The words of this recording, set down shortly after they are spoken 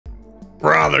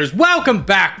Brothers, welcome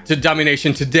back to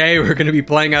DummyNation. Today we're going to be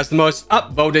playing as the most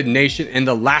upvoted nation in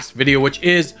the last video, which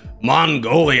is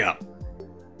Mongolia.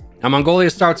 Now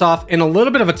Mongolia starts off in a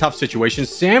little bit of a tough situation,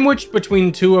 sandwiched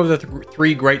between two of the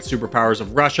three great superpowers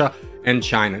of Russia and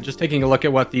China. Just taking a look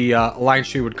at what the alliance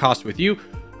tree would cost with you.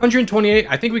 128,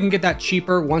 I think we can get that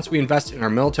cheaper once we invest in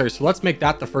our military, so let's make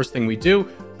that the first thing we do.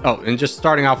 Oh, and just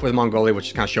starting off with Mongolia, which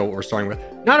is kind of show what we're starting with.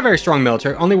 Not a very strong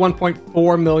military, only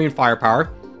 1.4 million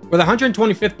firepower. With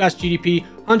 125th best GDP,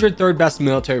 103rd best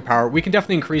military power, we can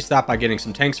definitely increase that by getting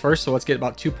some tanks first. So let's get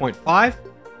about 2.5.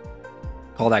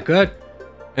 Call that good.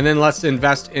 And then let's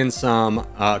invest in some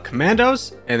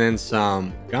commandos and then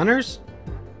some gunners.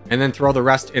 And then throw the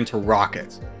rest into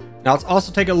rockets. Now let's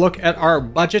also take a look at our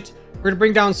budget. We're going to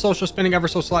bring down social spending ever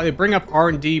so slightly, bring up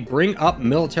R&D, bring up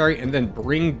military, and then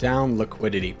bring down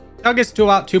liquidity. That gets to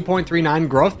about 2.39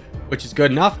 growth, which is good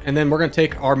enough. And then we're going to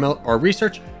take our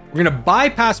research. We're going to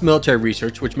bypass military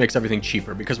research, which makes everything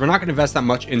cheaper because we're not going to invest that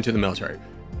much into the military.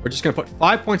 We're just going to put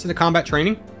 5 points into combat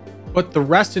training, put the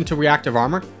rest into reactive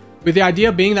armor, with the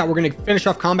idea being that we're going to finish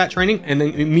off combat training and then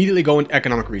immediately go into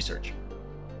economic research.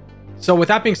 So with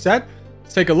that being said,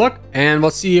 let's take a look and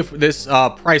let's see if this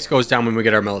price goes down when we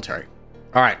get our military.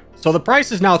 All right, so the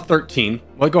price is now 13.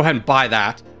 We'll go ahead and buy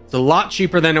that. It's a lot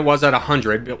cheaper than it was at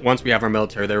 100, but once we have our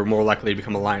military, they're more likely to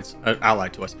become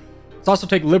allied to us. Let's also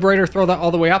take Liberator, throw that all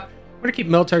the way up. We're going to keep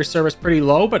military service pretty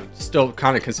low, but still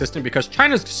kind of consistent because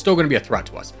China's still going to be a threat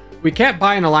to us. We can't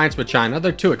buy an alliance with China.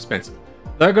 They're too expensive.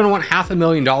 They're going to want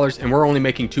 $500,000 and we're only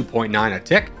making 2.9 a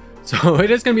tick. So it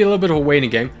is going to be a little bit of a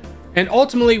waiting game. And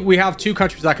ultimately, we have two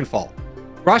countries that can fall.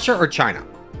 Russia or China.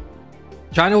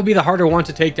 China will be the harder one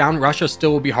to take down. Russia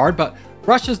still will be hard, but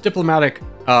Russia's diplomatic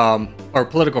or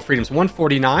political freedom is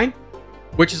 149.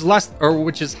 Which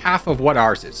is half of what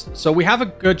ours is. So we have a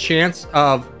good chance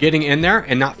of getting in there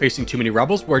and not facing too many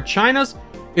rebels, where China's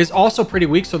is also pretty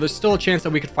weak, so there's still a chance that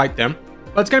we could fight them.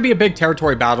 But it's going to be a big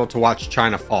territory battle to watch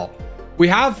China fall. We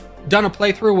have done a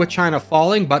playthrough with China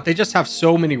falling, but they just have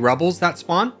so many rebels that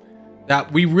spawn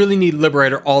that we really need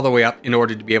Liberator all the way up in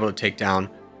order to be able to take down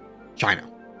China.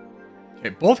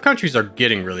 Okay, both countries are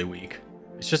getting really weak.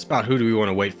 It's just about who do we want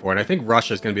to wait for, and I think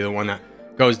Russia is going to be the one that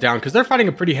goes down because they're fighting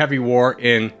a pretty heavy war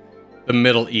in the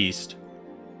Middle East,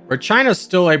 where China's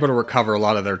still able to recover a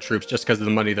lot of their troops just because of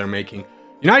the money they're making.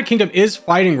 United Kingdom is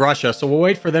fighting Russia, so we'll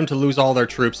wait for them to lose all their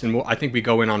troops, and I think we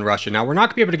go in on Russia. Now, we're not going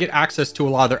to be able to get access to a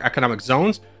lot of their economic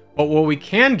zones, but what we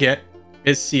can get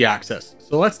is sea access.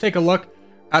 So let's take a look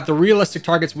at the realistic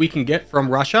targets we can get from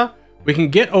Russia. We can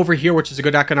get over here, which is a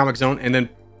good economic zone, and then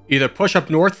either push up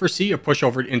north for sea or push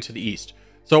over into the east.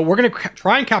 So we're going to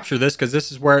try and capture this because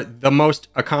this is where the most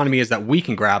economy is that we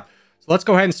can grab. So let's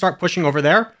go ahead and start pushing over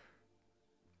there.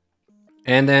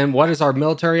 And then what is our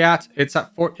military at? It's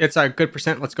at a good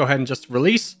percent. Let's go ahead and just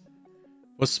release.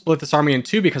 We'll split this army in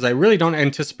two because I really don't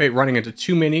anticipate running into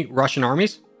too many Russian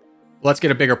armies. Let's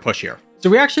get a bigger push here. So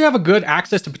we actually have a good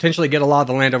access to potentially get a lot of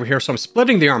the land over here. So I'm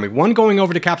splitting the army. One going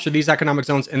over to capture these economic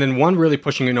zones and then one really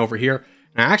pushing in over here.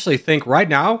 And I actually think right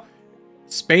now,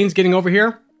 Spain's getting over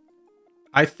here.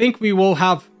 I think we will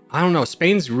have, I don't know,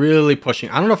 Spain's really pushing.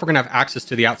 I don't know if we're going to have access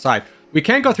to the outside. We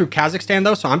can go through Kazakhstan,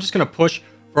 though, so I'm just going to push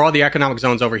for all the economic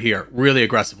zones over here really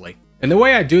aggressively. And the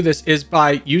way I do this is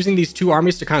by using these two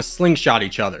armies to kind of slingshot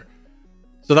each other.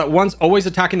 So that one's always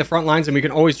attacking the front lines, and we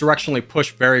can always directionally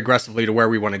push very aggressively to where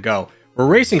we want to go. We're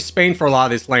racing Spain for a lot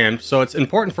of this land, so it's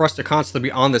important for us to constantly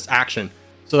be on this action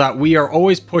so that we are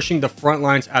always pushing the front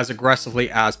lines as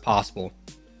aggressively as possible.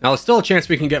 Now, there's still a chance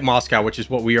we can get Moscow, which is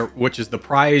the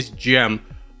prized gem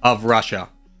of Russia.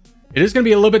 It is going to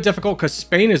be a little bit difficult because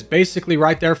Spain is basically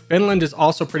right there. Finland is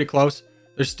also pretty close.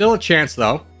 There's still a chance,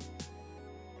 though.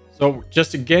 So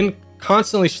just again,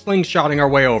 constantly slingshotting our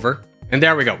way over. And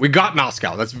there we go. We got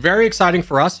Moscow. That's very exciting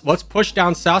for us. Let's push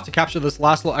down south to capture this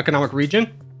last little economic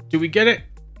region. Do we get it?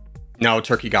 No,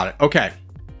 Turkey got it. Okay.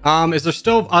 Is there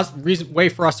still a way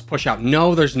for us to push out?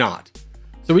 No, there's not.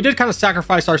 So we did kind of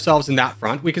sacrifice ourselves in that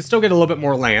front. We can still get a little bit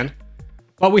more land,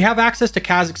 but we have access to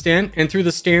Kazakhstan, and through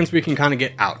the stands, we can kind of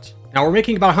get out. Now, we're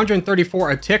making about 134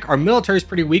 a tick. Our military is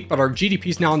pretty weak, but our GDP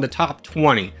is now in the top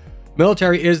 20.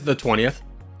 Military is the 20th.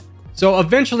 So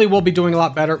eventually, we'll be doing a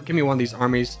lot better. Give me one of these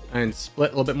armies and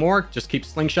split a little bit more. Just keep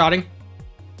slingshotting.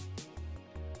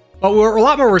 But we're a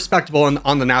lot more respectable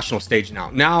on the national stage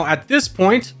now. Now, at this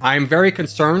point, I'm very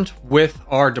concerned with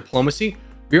our diplomacy.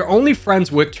 We are only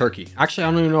friends with Turkey. Actually,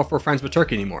 I don't even know if we're friends with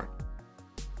Turkey anymore.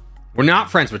 We're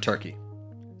not friends with Turkey.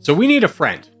 So we need a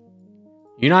friend.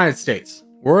 United States.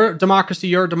 We're a democracy.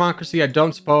 You're a democracy. I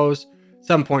don't suppose.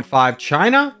 7.5.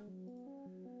 China.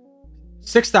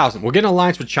 6,000. We'll get an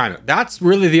alliance with China. That's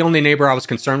really the only neighbor I was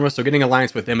concerned with. So getting an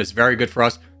alliance with them is very good for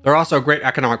us. They're also a great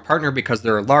economic partner because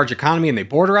they're a large economy and they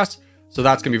border us. So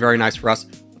that's going to be very nice for us.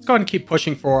 Let's go ahead and keep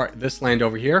pushing for this land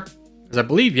over here. Because I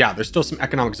believe, yeah, there's still some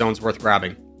economic zones worth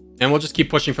grabbing. And we'll just keep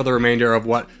pushing for the remainder of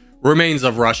what remains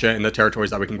of Russia and the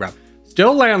territories that we can grab.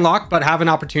 Still landlocked, but have an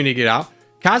opportunity to get out.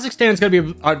 Kazakhstan is going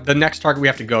to be the next target we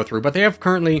have to go through. But they have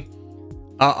currently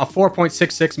a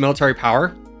 4.66 military power,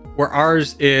 where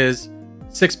ours is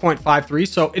 6.53.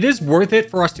 So it is worth it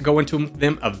for us to go into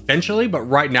them eventually, but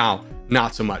right now,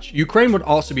 not so much. Ukraine would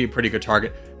also be a pretty good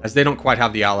target, as they don't quite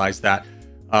have the allies that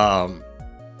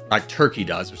like Turkey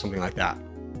does or something like that.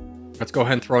 Let's go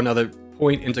ahead and throw another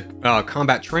point into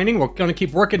combat training. We're going to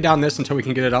keep working down this until we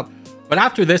can get it up. But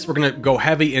after this, we're going to go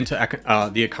heavy into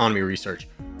the economy research.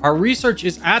 Our research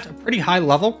is at a pretty high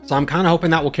level, so I'm kind of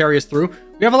hoping that will carry us through.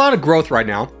 We have a lot of growth right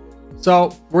now.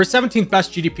 So we're 17th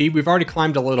best GDP. We've already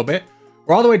climbed a little bit.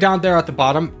 We're all the way down there at the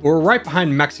bottom. We're right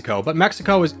behind Mexico, but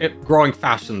Mexico is growing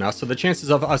faster than us, so the chances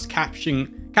of us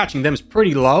catching them is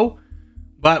pretty low.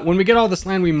 But when we get all this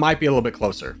land, we might be a little bit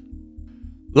closer.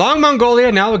 Long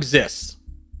Mongolia now exists.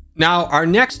 Now, our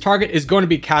next target is going to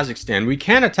be Kazakhstan. We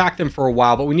can attack them for a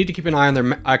while, but we need to keep an eye on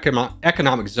their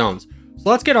economic zones. So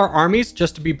let's get our armies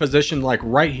just to be positioned like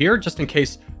right here, just in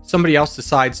case somebody else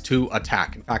decides to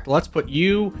attack. In fact, let's put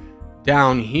you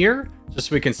down here just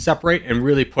so we can separate and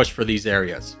really push for these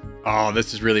areas. Oh,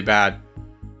 this is really bad.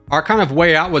 Our kind of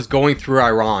way out was going through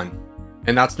Iran,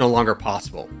 and that's no longer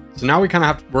possible. So now we're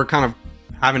kind of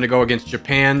having to go against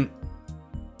Japan,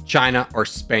 China, or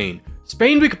Spain.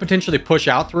 Spain we could potentially push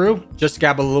out through, just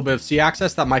grab a little bit of sea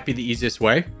access. That might be the easiest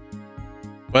way,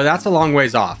 but that's a long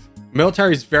ways off.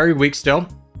 Military is very weak still,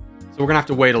 so we're gonna have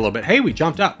to wait a little bit. Hey, we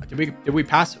jumped up. Did we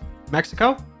pass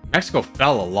Mexico? Mexico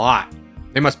fell a lot.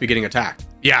 They must be getting attacked.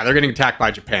 Yeah, they're getting attacked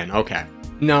by Japan. Okay.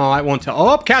 No, I won't tell.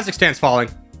 Oh, Kazakhstan's falling.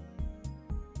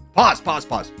 Pause.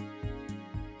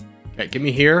 Okay, give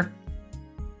me here.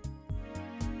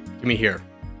 Give me here.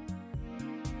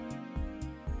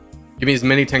 Give me as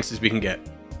many tanks as we can get.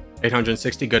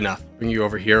 860, good enough. Bring you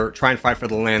over here. Try and fight for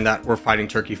the land that we're fighting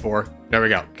Turkey for. There we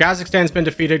go. Kazakhstan's been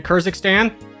defeated.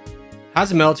 Kyrgyzstan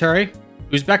has a military.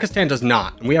 Uzbekistan does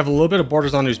not. And we have a little bit of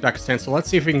borders on Uzbekistan, so let's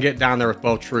see if we can get down there with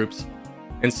both troops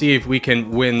and see if we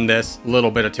can win this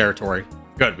little bit of territory.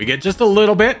 Good, we get just a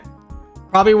little bit.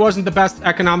 Probably wasn't the best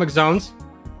economic zones.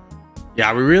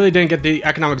 Yeah, we really didn't get the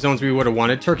economic zones we would have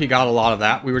wanted. Turkey got a lot of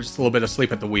that. We were just a little bit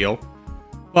asleep at the wheel.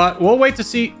 But we'll wait to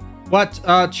see what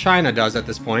China does at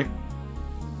this point,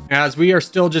 as we are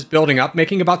still just building up,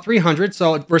 making about 300,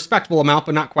 so a respectable amount,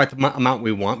 but not quite the amount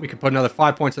we want. We can put another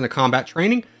 5 points in the combat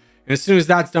training, and as soon as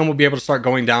that's done, we'll be able to start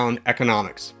going down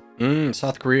economics.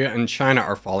 South Korea and China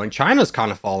are falling. China's kind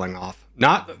of falling off.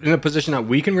 Not in a position that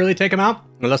we can really take them out,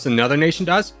 unless another nation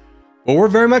does, but we're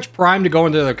very much primed to go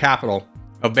into the capital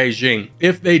of Beijing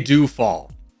if they do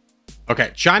fall.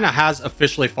 Okay, China has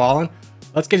officially fallen.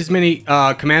 Let's get as many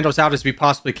commandos out as we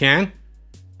possibly can.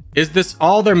 Is this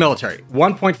all their military?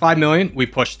 1.5 million. We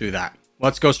push through that.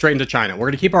 Let's go straight into China. We're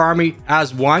going to keep our army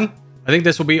as one. I think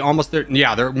this will be almost their...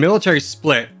 Yeah, their military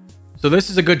split. So this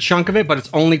is a good chunk of it, but it's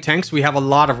only tanks. We have a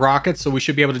lot of rockets, so we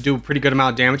should be able to do a pretty good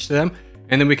amount of damage to them.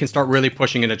 And then we can start really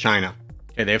pushing into China.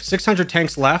 Okay, they have 600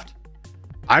 tanks left.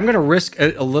 I'm going to risk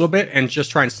a little bit and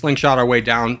just try and slingshot our way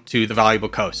down to the valuable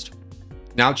coast.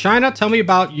 Now, China, tell me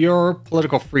about your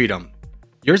political freedom.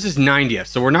 Yours is 90th,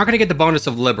 so we're not going to get the bonus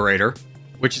of Liberator,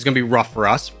 which is going to be rough for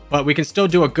us, but we can still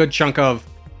do a good chunk of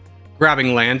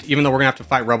grabbing land, even though we're going to have to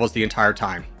fight rebels the entire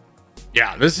time.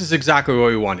 Yeah, this is exactly what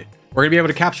we wanted. We're going to be able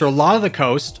to capture a lot of the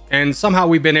coast, and somehow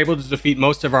we've been able to defeat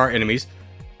most of our enemies.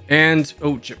 And,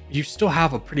 oh, you still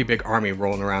have a pretty big army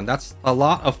rolling around. That's a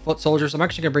lot of foot soldiers. I'm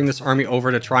actually going to bring this army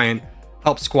over to try and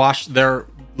help squash their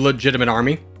legitimate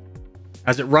army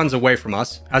as it runs away from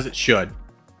us, as it should.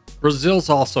 Brazil's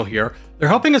also here. They're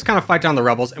helping us kind of fight down the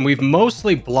rebels, and we've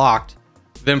mostly blocked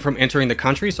them from entering the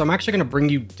country. So I'm actually going to bring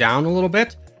you down a little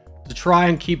bit to try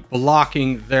and keep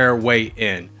blocking their way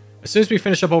in. As soon as we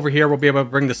finish up over here, we'll be able to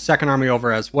bring the second army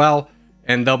over as well,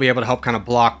 and they'll be able to help kind of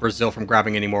block Brazil from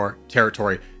grabbing any more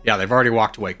territory. Yeah, they've already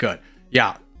walked away. Good.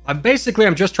 Yeah, I'm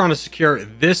just trying to secure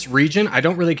this region. I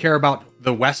don't really care about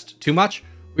the West too much.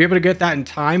 We'll be able to get that in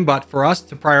time, but for us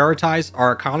to prioritize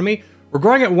our economy, we're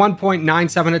growing at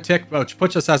 1.97 a tick, which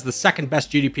puts us as the second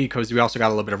best GDP because we also got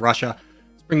a little bit of Russia.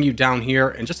 Let's bring you down here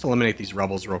and just eliminate these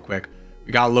rebels real quick.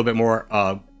 We got a little bit more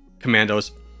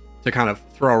commandos to kind of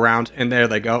throw around, and there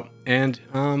they go. And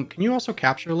can you also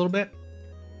capture a little bit?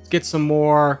 Let's get some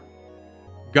more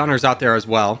gunners out there as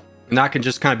well, and that can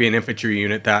just kind of be an infantry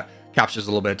unit that captures a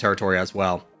little bit of territory as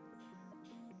well.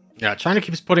 Yeah, China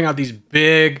keeps putting out these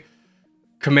big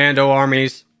commando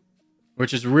armies,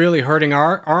 which is really hurting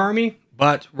our army,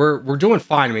 but we're doing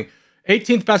fine. I mean,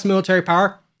 18th best military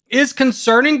power is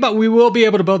concerning, but we will be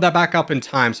able to build that back up in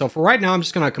time. So for right now, I'm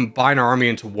just going to combine our army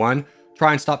into one,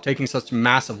 try and stop taking such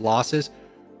massive losses.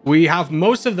 We have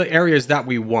most of the areas that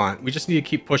we want. We just need to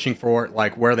keep pushing for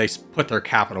like where they put their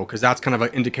capital, because that's kind of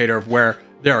an indicator of where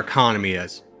their economy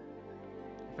is.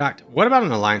 In fact, what about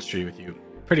an alliance treaty with you?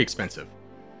 Pretty expensive.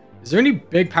 Is there any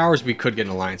big powers we could get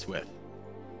an alliance with?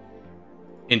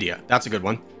 India, that's a good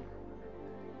one.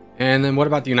 And then what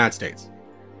about the United States?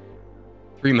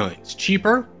 3 million. It's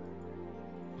cheaper.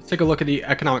 Let's take a look at the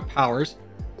economic powers.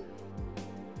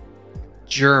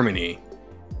 Germany.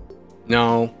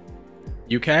 No.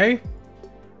 UK?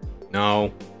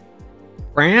 No.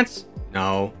 France?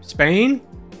 No. Spain?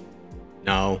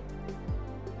 No.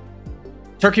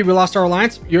 Turkey, we lost our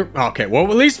alliance? Okay,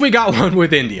 well, at least we got one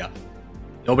with India.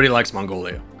 Nobody likes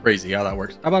Mongolia. Crazy how that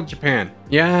works. How about Japan?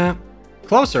 Yeah,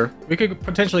 closer. We could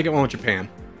potentially get one with Japan.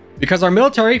 Because our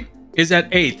military is at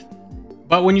 8th.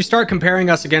 But when you start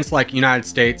comparing us against like United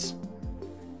States,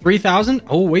 3,000?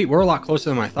 Oh wait, we're a lot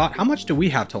closer than I thought. How much do we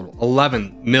have total?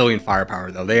 11 million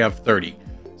firepower though. They have 30.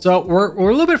 So we're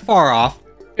a little bit far off.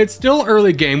 It's still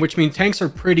early game, which means tanks are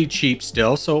pretty cheap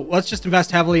still. So let's just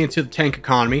invest heavily into the tank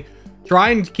economy.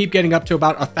 Try and keep getting up to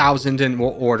about 1,000 and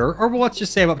we'll order. Or let's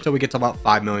just save up until we get to about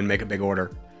 5 million, make a big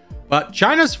order. But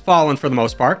China's fallen for the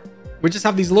most part. We just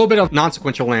have these little bit of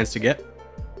non-sequential lands to get.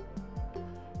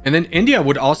 And then India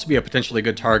would also be a potentially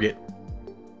good target.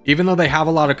 Even though they have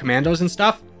a lot of commandos and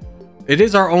stuff, it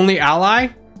is our only ally.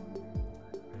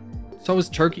 So is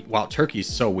Turkey. Wow, Turkey's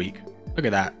so weak. Look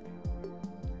at that.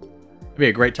 It'd be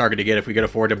a great target to get if we could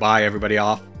afford to buy everybody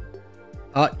off.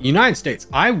 United States.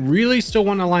 I really still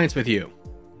want an alliance with you.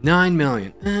 9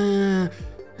 million.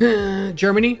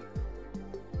 Germany.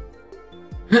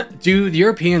 Dude, the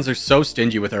Europeans are so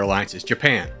stingy with their alliances.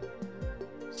 Japan.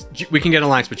 We can get an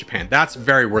alliance with Japan. That's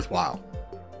very worthwhile.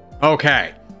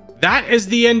 Okay. That is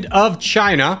the end of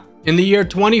China in the year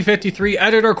 2053.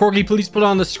 Editor Corgi, please put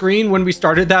on the screen when we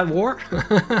started that war.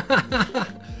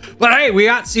 But hey, we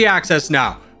got sea access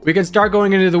now. We can start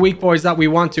going into the weak boys that we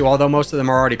want to, although most of them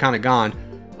are already kind of gone.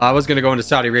 I was going to go into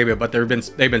Saudi Arabia, but they've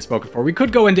been spoken for. We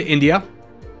could go into India.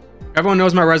 Everyone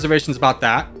knows my reservations about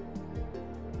that.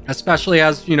 Especially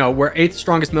as, you know, we're 8th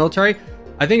strongest military.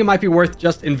 I think it might be worth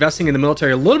just investing in the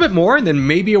military a little bit more, and then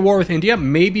maybe a war with India,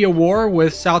 maybe a war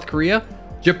with South Korea.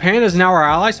 Japan is now our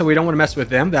ally, so we don't want to mess with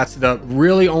them. That's the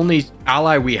really only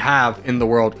ally we have in the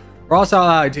world. We're also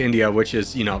allied to India, which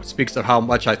is, you know, speaks of how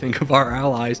much I think of our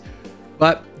allies.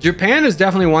 But Japan is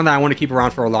definitely one that I want to keep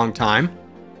around for a long time,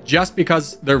 just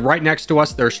because they're right next to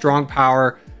us, they're a strong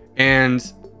power,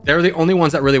 and they're the only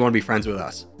ones that really want to be friends with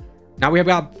us. Now we have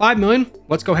got 5 million.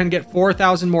 Let's go ahead and get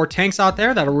 4,000 more tanks out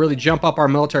there. That'll really jump up our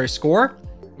military score.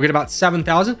 We get about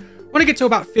 7,000. Want to get to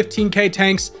about 15k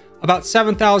tanks, about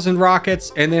 7,000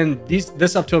 rockets, and then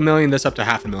this up to 1 million, this up to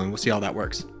 500,000. We'll see how that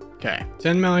works. Okay,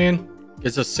 10 million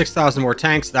gives us 6,000 more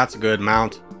tanks. That's a good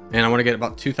amount. And I want to get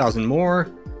about 2,000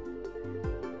 more.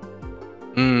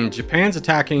 Japan's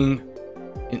attacking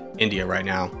in India right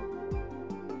now.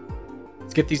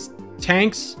 Let's get these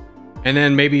tanks. And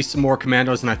then maybe some more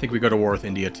commandos, and I think we go to war with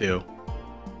India too.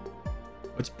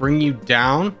 Let's bring you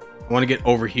down. I want to get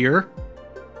over here.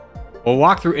 We'll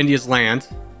walk through India's land.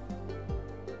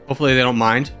 Hopefully they don't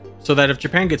mind. So that if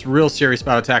Japan gets real serious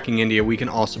about attacking India, we can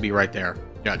also be right there.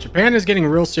 Yeah, Japan is getting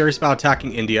real serious about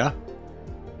attacking India.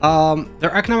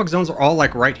 Their economic zones are all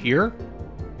like right here.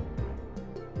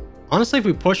 Honestly, if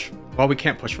we push... Well, we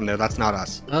can't push from there. That's not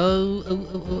us.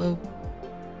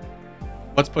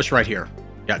 Let's push right here.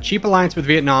 Yeah, cheap alliance with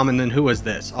Vietnam, and then who is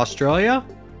this? Australia?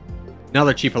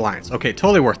 Another cheap alliance. Okay,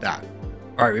 totally worth that.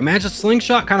 All right, we managed to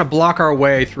slingshot kind of block our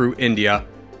way through India.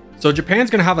 So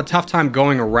Japan's going to have a tough time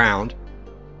going around.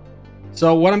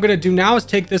 So what I'm going to do now is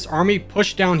take this army,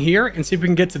 push down here, and see if we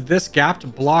can get to this gap to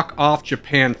block off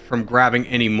Japan from grabbing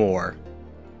any more.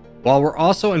 While we're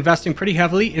also investing pretty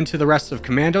heavily into the rest of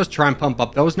commandos, try and pump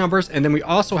up those numbers. And then we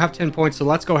also have 10 points, so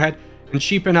let's go ahead and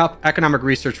cheapen up economic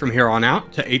research from here on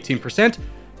out to 18%.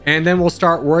 And then we'll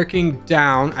start working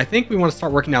down. I think we want to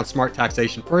start working down smart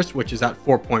taxation first, which is at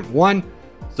 4.1.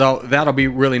 So that'll be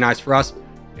really nice for us.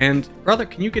 And brother,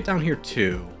 can you get down here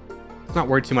too? Let's not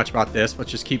worry too much about this. Let's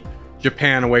just keep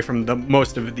Japan away from the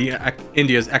most of the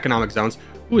India's economic zones.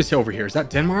 Who is over here? Is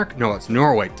that Denmark? No, it's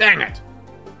Norway. Dang it.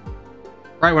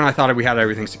 Right when I thought we had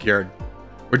everything secured.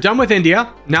 We're done with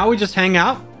India. Now we just hang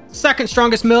out. Second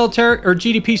strongest military, or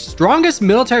GDP, strongest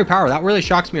military power. That really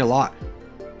shocks me a lot.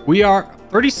 We are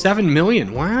 37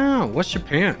 million. Wow. What's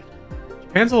Japan?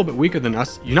 Japan's a little bit weaker than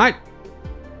us. Unite.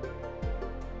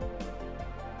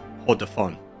 Hold the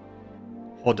phone.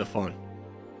 Hold the phone.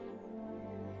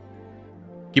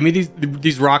 Give me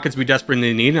these rockets we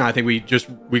desperately need, and I think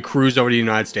we cruise over to the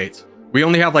United States. We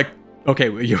only have like, okay,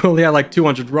 you only have like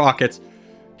 200 rockets.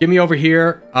 Give me over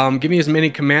here. Give me as many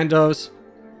commandos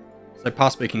as I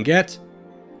possibly can get.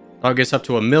 That'll get us up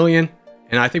to 1 million.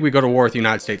 And I think we go to war with the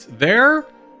United States. Their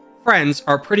friends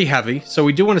are pretty heavy, so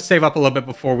we do want to save up a little bit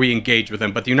before we engage with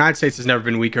them. But the United States has never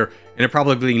been weaker, and it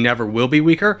probably never will be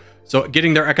weaker. So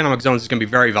getting their economic zones is going to be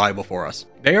very valuable for us.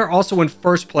 They are also in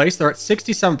first place. They're at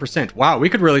 67%. Wow, we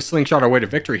could really slingshot our way to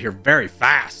victory here very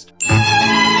fast.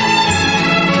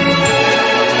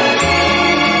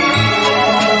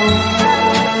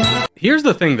 Here's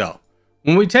the thing, though.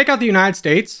 When we take out the United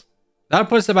States, that'll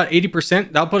put us about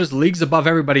 80%. That'll put us leagues above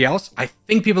everybody else. I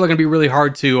think people are going to be really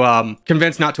hard to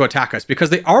convince not to attack us because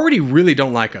they already really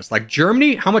don't like us. Like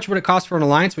Germany, how much would it cost for an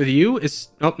alliance with you? Is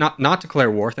not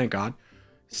declare war, thank God.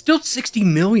 Still 60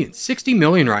 million. 60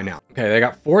 million right now. Okay, they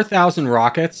got 4,000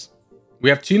 rockets. We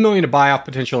have 2 million to buy off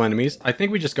potential enemies. I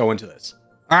think we just go into this.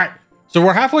 All right, so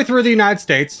we're halfway through the United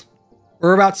States.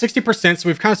 We're about 60%, so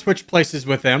we've kind of switched places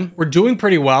with them. We're doing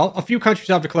pretty well. A few countries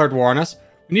have declared war on us.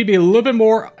 We need to be a little bit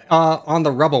more on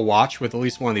the rebel watch with at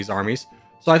least one of these armies.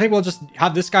 So I think we'll just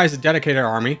have this guy as a dedicated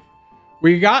army.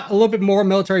 We got a little bit more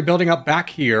military building up back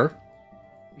here.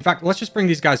 In fact, let's just bring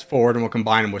these guys forward and we'll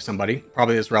combine them with somebody.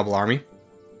 Probably this rebel army.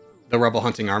 The rebel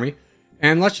hunting army.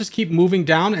 And let's just keep moving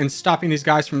down and stopping these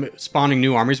guys from spawning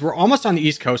new armies. We're almost on the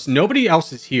East Coast. Nobody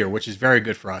else is here, which is very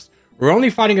good for us. We're only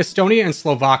fighting Estonia and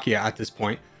Slovakia at this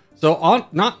point. So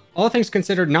all things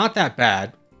considered, not that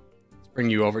bad. Let's bring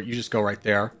you over. You just go right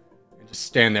there. And just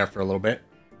stand there for a little bit.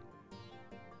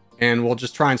 And we'll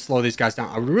just try and slow these guys down.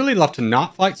 I would really love to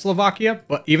not fight Slovakia,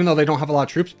 but even though they don't have a lot of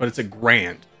troops, but it's a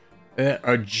grand.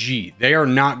 A G. They are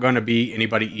not going to be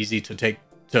anybody easy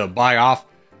to buy off,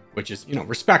 which is,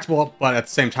 respectable, but at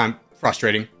the same time,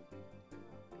 frustrating.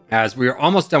 As we are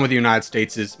almost done with the United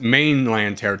States'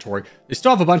 mainland territory. They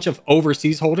still have a bunch of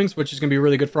overseas holdings, which is going to be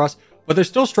really good for us, but they're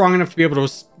still strong enough to be able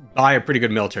to buy a pretty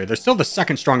good military. They're still the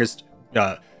second strongest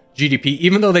GDP,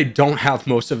 even though they don't have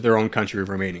most of their own country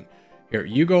remaining. Here,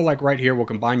 you go like right here. We'll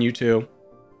combine you two.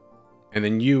 And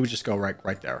then you just go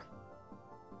right there.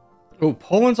 Oh,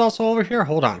 Poland's also over here?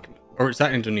 Hold on. Or is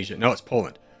that Indonesia? No, it's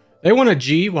Poland. They want a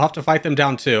G. We'll have to fight them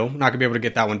down too. We're not going to be able to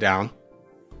get that one down.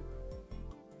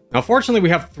 Now, fortunately, we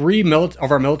have 3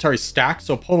 of our military stacked,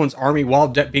 so Poland's army, while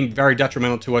being very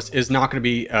detrimental to us, is not going to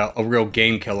be a real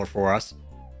game killer for us.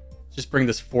 Just bring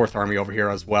this 4th army over here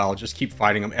as well. Just keep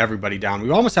fighting them, everybody down. We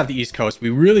almost have the East Coast. We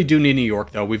really do need New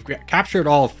York, though. We've captured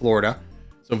all of Florida,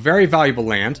 so very valuable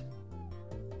land.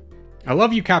 I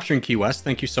love you capturing Key West.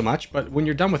 Thank you so much. But when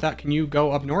you're done with that, can you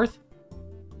go up north?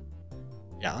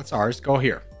 Yeah, that's ours. Go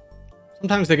here.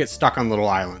 Sometimes they get stuck on little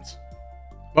islands.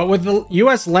 But with the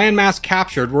U.S. landmass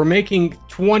captured, we're making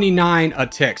 29 a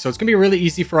tick. So it's going to be really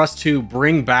easy for us to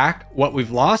bring back what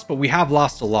we've lost, but we have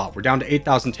lost a lot. We're down to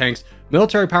 8,000 tanks.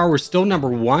 Military power, we're still number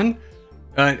 1.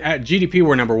 At GDP,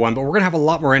 we're number 1, but we're going to have a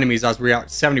lot more enemies as we're at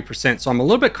 70%. So I'm a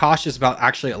little bit cautious about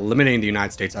actually eliminating the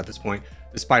United States at this point,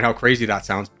 despite how crazy that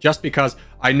sounds, just because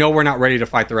I know we're not ready to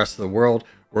fight the rest of the world.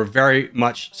 We're very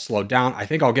much slowed down. I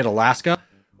think I'll get Alaska.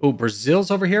 Oh,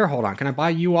 Brazil's over here. Hold on. Can I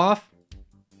buy you off?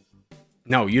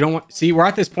 No, you don't want... See, we're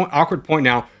at this awkward point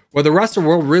now where the rest of the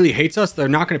world really hates us. They're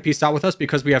not going to peace out with us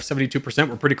because we have 72%.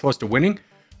 We're pretty close to winning,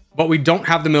 but we don't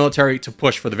have the military to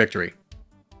push for the victory.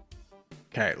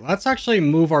 Okay, let's actually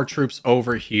move our troops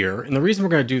over here. And the reason we're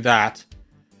going to do that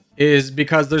is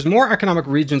because there's more economic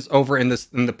regions over in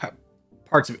the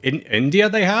parts of India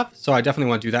they have. So I definitely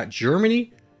want to do that.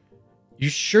 Germany, you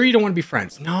sure you don't want to be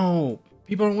friends? No,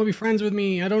 people don't want to be friends with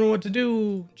me. I don't know what to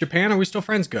do. Japan, are we still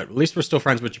friends? Good. At least we're still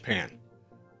friends with Japan.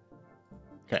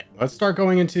 Okay, let's start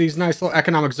going into these nice little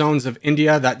economic zones of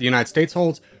India that the United States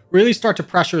holds. Really start to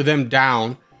pressure them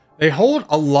down. They hold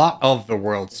a lot of the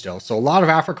world still. So a lot of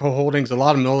Africa holdings, a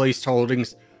lot of Middle East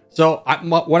holdings. So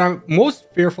what I'm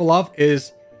most fearful of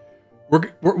is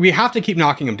we have to keep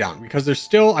knocking them down because they're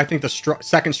still, I think, the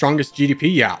second strongest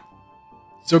GDP. Yeah.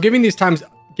 So giving these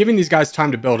guys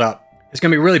time to build up is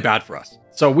going to be really bad for us.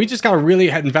 So we just got to really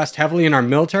invest heavily in our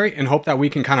military and hope that we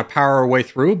can kind of power our way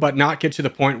through, but not get to the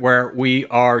point where we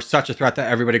are such a threat that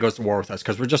everybody goes to war with us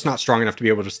because we're just not strong enough to be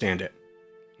able to stand it.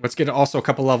 Let's get also a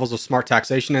couple levels of smart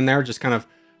taxation in there, just kind of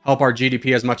help our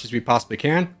GDP as much as we possibly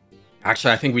can.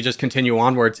 Actually, I think we just continue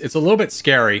onwards. It's a little bit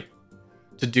scary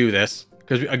to do this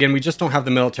because, again, we just don't have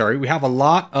the military. We have a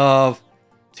lot of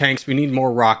tanks. We need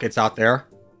more rockets out there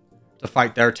to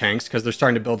fight their tanks because they're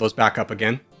starting to build those back up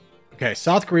again. Okay,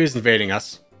 South Korea is invading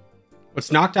us.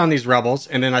 Let's knock down these rebels,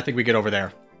 and then I think we get over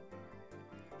there.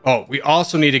 Oh, we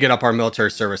also need to get up our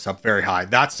military service up very high.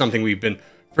 That's something we've been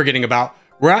forgetting about.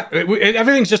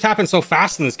 Everything's just happened so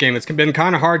fast in this game. It's been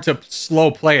kind of hard to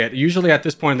slow play it. Usually at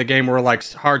this point in the game, we're like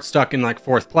hard stuck in like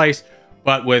 4th place.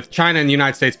 But with China and the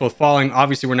United States both falling,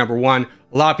 obviously we're number 1.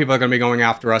 A lot of people are going to be going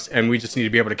after us, and we just need to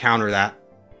be able to counter that.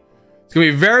 It's going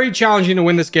to be very challenging to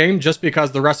win this game just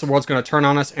because the rest of the world's going to turn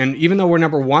on us. And even though we're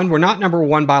number 1, we're not number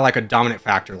 1 by like a dominant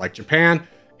factor. Like Japan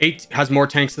has more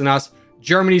tanks than us.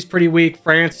 Germany's pretty weak.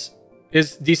 France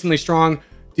is decently strong.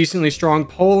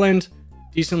 Poland,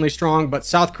 decently strong. But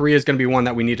South Korea is going to be one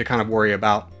that we need to kind of worry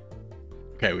about.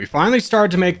 Okay, we finally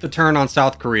started to make the turn on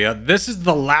South Korea. This is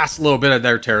the last little bit of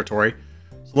their territory.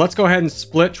 So let's go ahead and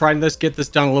split, try and get this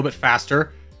done a little bit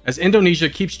faster. As Indonesia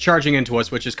keeps charging into us,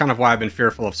 which is kind of why I've been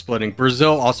fearful of splitting.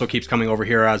 Brazil also keeps coming over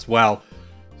here as well.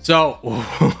 So,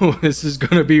 this is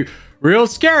going to be real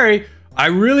scary. I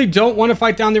really don't want to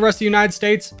fight down the rest of the United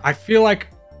States. I feel like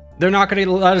they're not going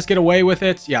to let us get away with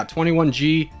it. Yeah,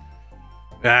 21G.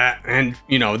 And,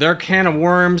 you know, they're a can of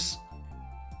worms.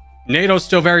 NATO's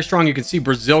still very strong. You can see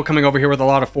Brazil coming over here with a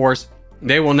lot of force.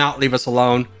 They will not leave us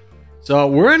alone. So,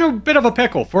 we're in a bit of a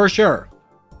pickle, for sure.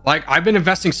 Like, I've been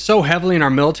investing so heavily in our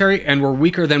military, and we're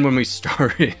weaker than when we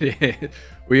started it.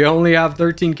 We only have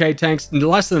 13k tanks,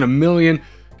 less than 1 million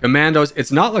commandos.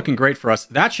 It's not looking great for us.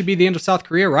 That should be the end of South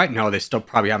Korea, right? No, they still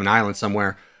probably have an island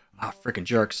somewhere. Ah, freaking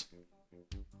jerks.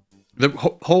 The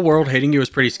whole world hating you is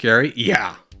pretty scary.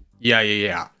 Yeah.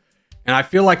 And I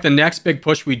feel like the next big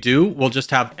push we do will just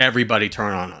have everybody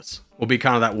turn on us. Will be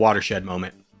kind of that watershed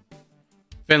moment.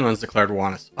 Finland's declared war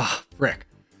on us. Ah, frick.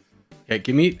 Okay,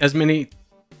 give me as many...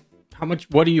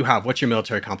 what do you have? What's your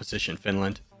military composition,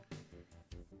 Finland?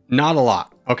 Not a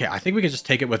lot. Okay, I think we can just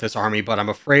take it with this army, but I'm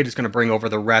afraid it's going to bring over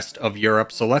the rest of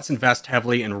Europe. So let's invest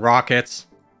heavily in rockets.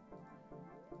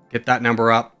 Get that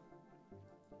number up.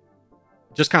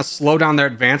 Just kind of slow down their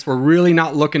advance. We're really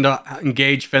not looking to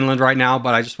engage Finland right now,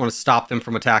 but I just want to stop them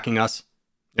from attacking us.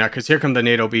 Yeah, because here come the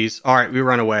NATO bees. All right, we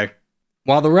run away.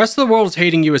 While the rest of the world is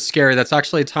hating you is scary, that's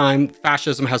actually a time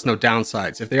fascism has no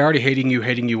downsides. If they're already hating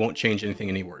you won't change anything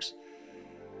any worse.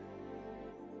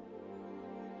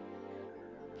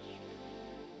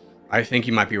 I think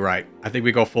you might be right. I think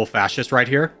we go full fascist right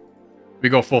here. We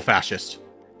go full fascist.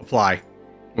 Apply.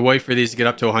 We'll wait for these to get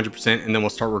up to 100%, and then we'll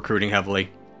start recruiting heavily.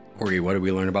 Corgi, what did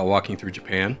we learn about walking through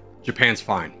Japan? Japan's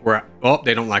fine. Oh,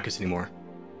 they don't like us anymore.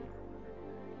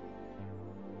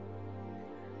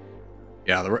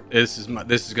 Yeah, this is going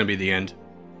to be the end.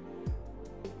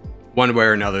 One way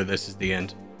or another, this is the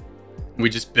end. We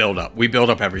just build up. We build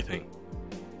up everything.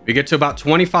 We get to about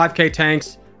 25k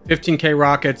tanks, 15k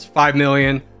rockets, 5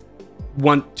 million.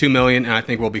 2 million, and I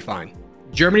think we'll be fine.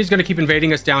 Germany's going to keep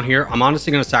invading us down here. I'm honestly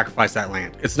going to sacrifice that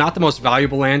land. It's not the most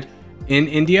valuable land in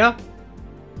India,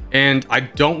 and I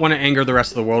don't want to anger the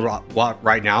rest of the world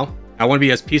right now. I want to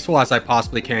be as peaceful as I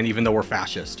possibly can, even though we're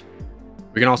fascist.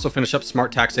 We can also finish up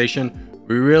smart taxation.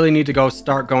 We really need to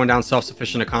start going down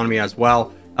self-sufficient economy as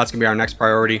well. That's going to be our next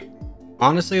priority.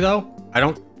 Honestly, though,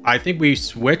 I think we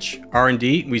switch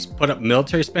R&D. We put up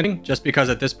military spending just because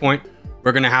at this point,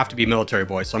 we're going to have to be military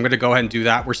boys. So I'm going to go ahead and do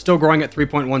that. We're still growing at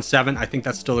 3.17. I think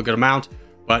that's still a good amount.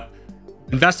 But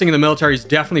investing in the military is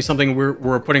definitely something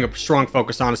we're putting a strong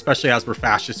focus on, especially as we're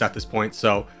fascist at this point.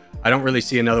 So I don't really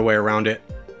see another way around it.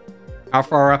 How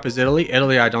far up is Italy?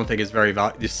 Italy, I don't think is very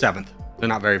valuable. 7th. They're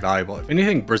not very valuable. If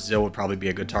anything, Brazil would probably be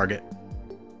a good target.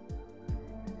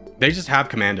 They just have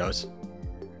commandos.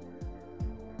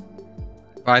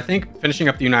 But I think finishing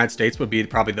up the United States would be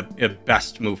probably the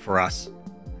best move for us.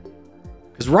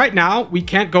 Because right now, we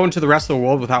can't go into the rest of the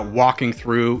world without walking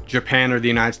through Japan or the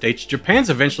United States. Japan's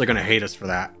eventually going to hate us for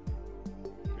that.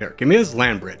 Here, give me this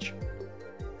land bridge.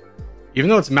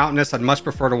 Even though it's mountainous, I'd much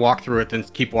prefer to walk through it than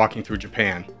keep walking through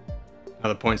Japan.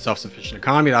 Another point, self-sufficient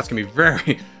economy. That's going to be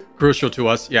very crucial to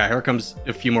us. Yeah, here comes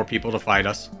a few more people to fight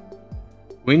us.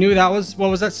 We knew that was what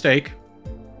was at stake.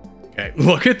 Okay,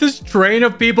 look at this train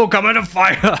of people coming to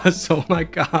fight us. Oh my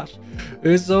gosh.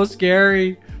 It's so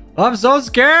scary. I'm so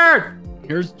scared.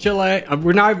 Here's Chile.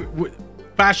 We're not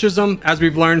fascism, as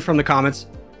we've learned from the comments.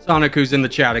 Sonic, who's in the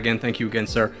chat again. Thank you again,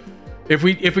 sir. If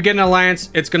we get an alliance,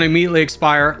 it's going to immediately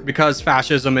expire because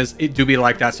fascism it do be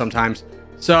like that sometimes.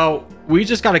 So we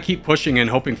just got to keep pushing and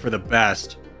hoping for the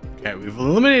best. Okay, we've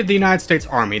eliminated the United States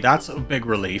Army. That's a big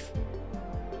relief.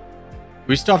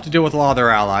 We still have to deal with a lot of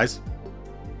their allies,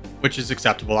 which is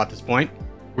acceptable at this point.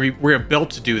 We're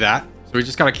built to do that. So we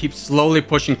just got to keep slowly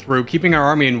pushing through, keeping our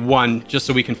army in one, just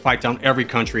so we can fight down every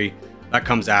country that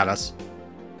comes at us.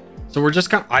 So we're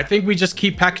just I think we just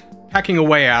keep pecking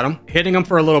away at them, hitting them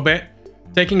for a little bit,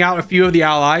 taking out a few of the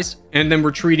allies, and then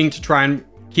retreating to try and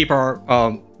keep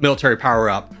our military power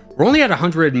up. We're only at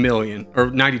 100 million or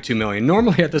 92 million.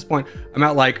 Normally at this point, I'm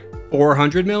at like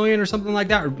 400 million or something like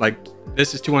that. Or like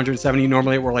this is 270.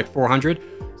 Normally we're like 400.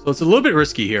 So it's a little bit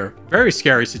risky here. Very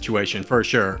scary situation for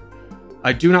sure.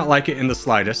 I do not like it in the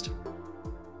slightest.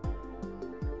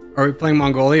 Are we playing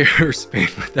Mongolia or Spain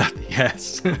without the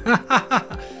S?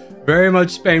 Very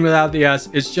much Spain without the S.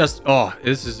 It's just, oh,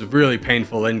 this is a really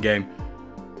painful end game.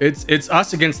 It's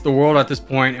us against the world at this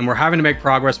point, and we're having to make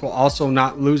progress while also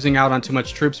not losing out on too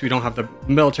much troops. We don't have the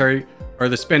military or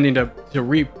the spending to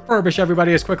refurbish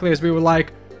everybody as quickly as we would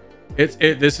like. This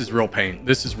is real pain.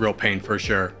 This is real pain for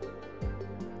sure.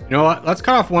 You know what? Let's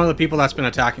cut off one of the people that's been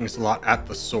attacking us a lot at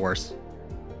the source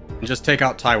and just take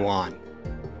out Taiwan.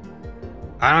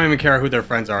 I don't even care who their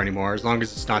friends are anymore, as long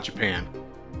as it's not Japan.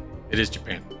 It is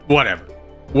Japan. Whatever.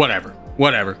 Whatever.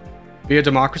 Whatever. Be a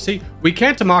democracy? We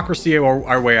can't democracy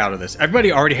our way out of this.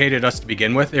 Everybody already hated us to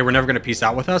begin with. They were never going to peace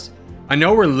out with us. I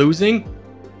know we're losing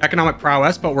economic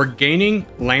prowess, but we're gaining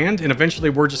land, and eventually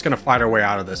we're just going to fight our way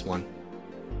out of this one.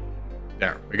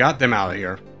 There. We got them out of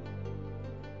here.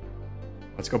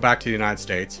 Let's go back to the United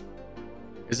States.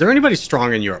 Is there anybody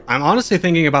strong in Europe? I'm honestly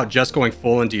thinking about just going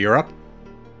full into Europe.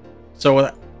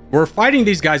 So we're fighting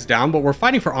these guys down, but we're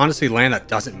fighting for honestly land that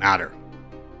doesn't matter.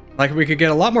 Like, we could get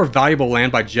a lot more valuable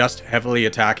land by just heavily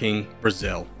attacking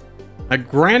Brazil. Like,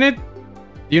 granted,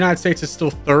 the United States is still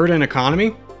third in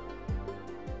economy,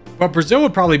 but Brazil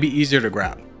would probably be easier to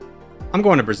grab. I'm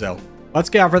going to Brazil. Let's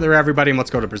gather everybody and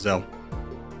let's go to Brazil.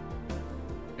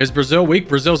 Is Brazil weak?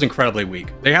 Brazil's incredibly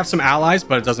weak. They have some allies,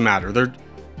 but it doesn't matter. Their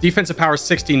defensive power is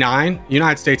 69. The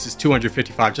United States is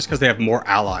 255 just because they have more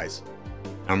allies.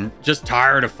 I'm just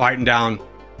tired of fighting down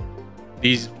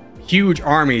these huge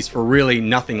armies for really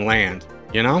nothing land,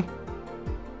 you know?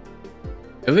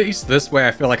 At least this way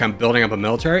I feel like I'm building up a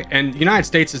military, and the United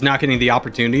States is not getting the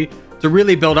opportunity to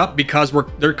really build up because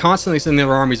they're constantly sending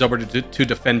their armies over to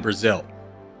defend Brazil.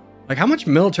 Like, how much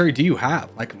military do you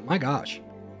have? Like, my gosh.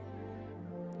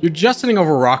 You're just sending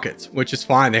over rockets, which is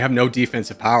fine. They have no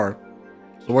defensive power.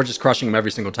 So we're just crushing them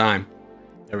every single time.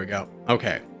 There we go.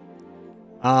 Okay.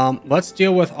 Let's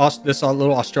deal with this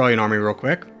little Australian army real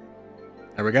quick.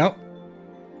 There we go.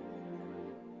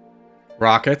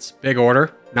 Rockets, big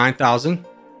order, 9,000.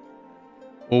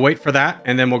 We'll wait for that,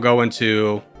 and then we'll go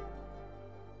into...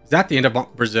 Is that the end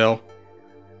of Brazil,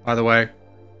 by the way?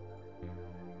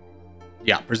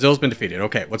 Yeah, Brazil's been defeated.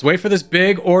 Okay, let's wait for this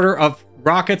big order of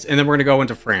rockets, and then we're going to go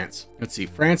into France. Let's see.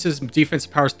 France's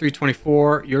defensive power is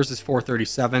 324. Yours is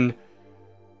 437.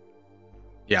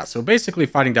 Yeah, so basically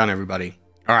fighting down everybody.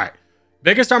 All right.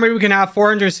 Biggest army we can have,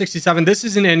 467. This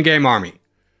is an in-game army.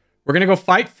 We're going to go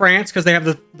fight France because they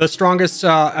have the strongest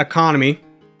economy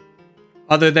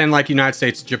other than like United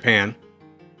States, Japan,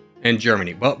 and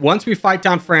Germany. But once we fight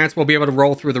down France, we'll be able to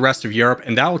roll through the rest of Europe,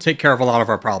 and that will take care of a lot of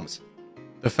our problems.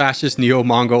 The fascist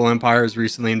Neo-Mongol Empire has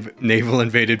recently naval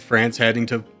invaded France, heading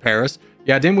to Paris.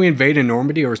 Yeah, didn't we invade in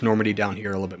Normandy, or is Normandy down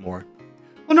here a little bit more?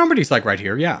 Well, Normandy's like right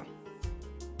here, yeah.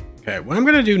 Okay, what I'm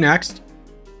going to do next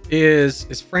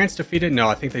is France defeated? No,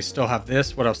 I think they still have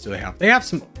this. What else do they have? They have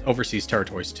some overseas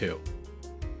territories too.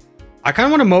 I kind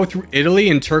of want to mow through Italy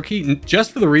and Turkey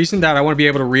just for the reason that I want to be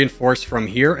able to reinforce from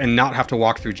here and not have to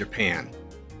walk through Japan.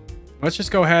 Let's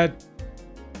just go ahead,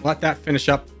 let that finish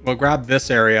up. We'll grab this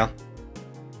area.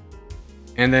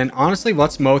 And then honestly,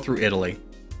 let's mow through Italy.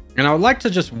 And I would like to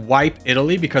just wipe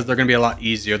Italy because they're going to be a lot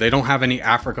easier. They don't have any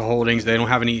Africa holdings. They don't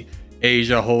have any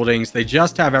Asia holdings. They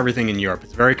just have everything in Europe.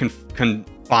 It's very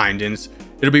confined, and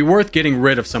it'll be worth getting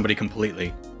rid of somebody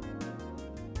completely.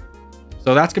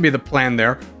 So that's gonna be the plan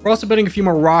there. We're also building a few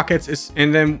more rockets,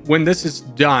 and then when this is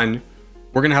done,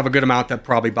 we're gonna have a good amount that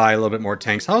probably buy a little bit more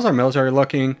tanks. How's our military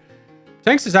looking?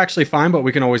 Tanks is actually fine, but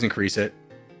we can always increase it.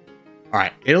 All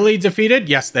right, Italy defeated?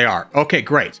 Yes, they are. Okay,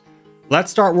 great. Let's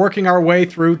start working our way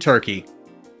through Turkey.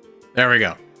 There we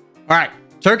go. All right.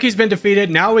 Turkey's been defeated.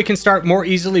 Now we can start more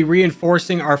easily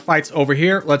reinforcing our fights over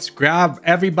here. Let's grab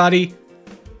everybody,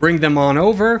 bring them on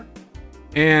over,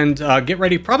 and get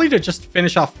ready probably to just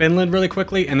finish off Finland really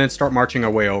quickly and then start marching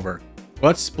our way over.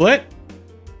 Let's split.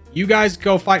 You guys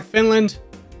go fight Finland.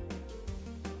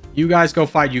 You guys go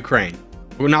fight Ukraine.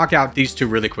 We'll knock out these two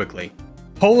really quickly.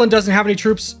 Poland doesn't have any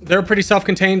troops. They're pretty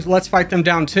self-contained. Let's fight them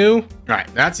down too. All right,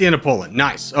 that's the end of Poland.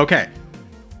 Nice. Okay.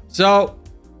 So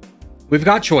we've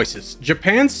got choices.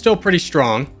 Japan's still pretty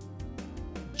strong.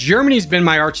 Germany's been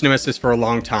my arch nemesis for a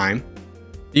long time.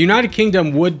 The United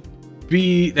Kingdom would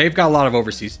be... They've got a lot of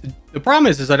overseas. The problem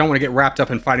is I don't want to get wrapped up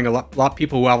in fighting a lot of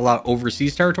people who have a lot of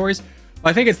overseas territories. But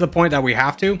I think it's the point that we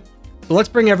have to. So let's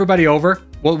bring everybody over.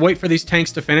 We'll wait for these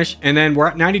tanks to finish, and then we're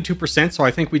at 92%, so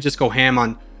I think we just go ham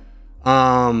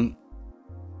on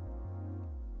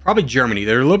probably Germany.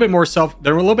 They're a little bit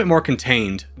more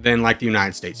contained than like the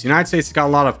United States. The United States has got a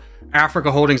lot of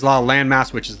Africa holdings, a lot of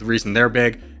landmass, which is the reason they're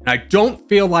big. And I don't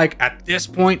feel like at this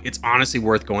point it's honestly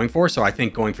worth going for. So I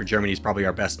think going for Germany is probably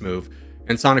our best move.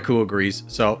 And Soniku agrees.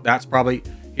 So that's probably,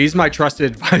 he's my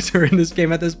trusted advisor in this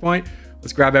game at this point.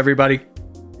 Let's grab everybody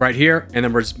right here, and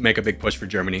then we'll just make a big push for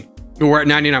Germany. We're at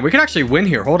 99. We could actually win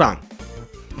here. Hold on.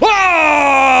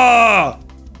 Whoa!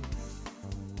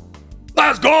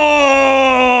 Let's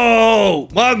go!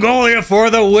 Mongolia for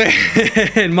the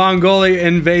win. Mongolia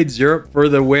invades Europe for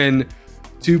the win.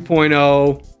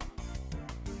 2.0.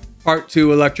 Part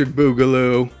 2 Electric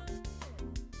Boogaloo.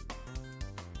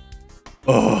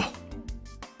 Oh.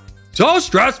 So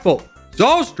stressful.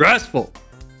 So stressful.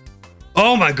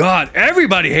 Oh my God.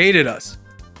 Everybody hated us.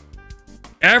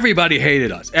 Everybody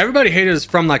hated us. Everybody hated us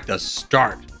from like the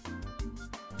start.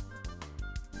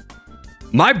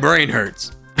 My brain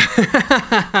hurts.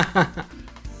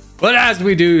 But as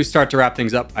we do start to wrap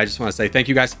things up, I just want to say thank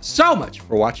you guys so much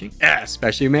for watching,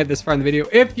 especially if you made this far in the video.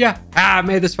 If you have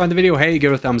made this far in the video, hey,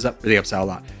 give it a thumbs up. Really helps out a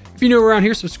lot. If you're new around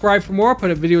here, subscribe for more. I put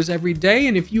up videos every day.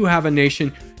 And if you have a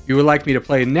nation you would like me to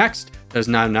play next that's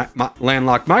not a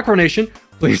landlocked micronation,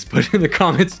 please put it in the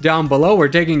comments down below. We're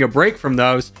taking a break from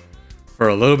those for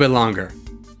a little bit longer.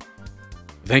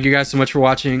 Thank you guys so much for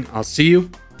watching. I'll see you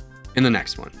in the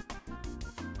next one.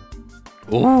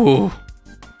 Ooh.